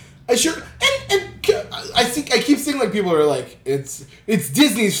so. I keep seeing like people are like it's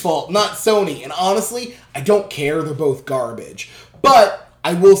Disney's fault, not Sony. And honestly, I don't care. They're both garbage. But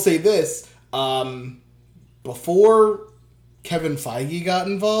I will say this: before Kevin Feige got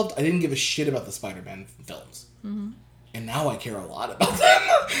involved, I didn't give a shit about the Spider-Man films, and now I care a lot about them.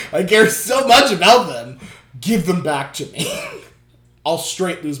 I care so much about them. Give them back to me. I'll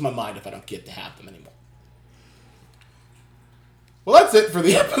straight lose my mind if I don't get to have them anymore. Well, that's it for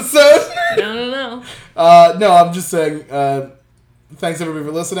the episode. No. No, I'm just saying, thanks everybody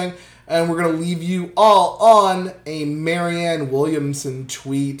for listening. And we're going to leave you all on a Marianne Williamson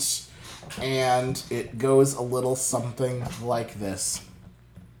tweet. And it goes a little something like this.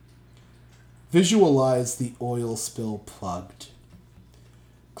 Visualize the oil spill plugged.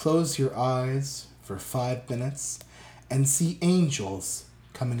 Close your eyes for 5 minutes and see angels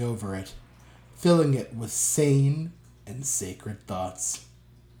coming over it, filling it with sane and sacred thoughts.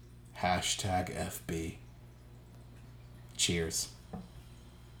 #FB. Cheers.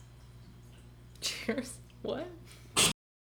 Cheers. What?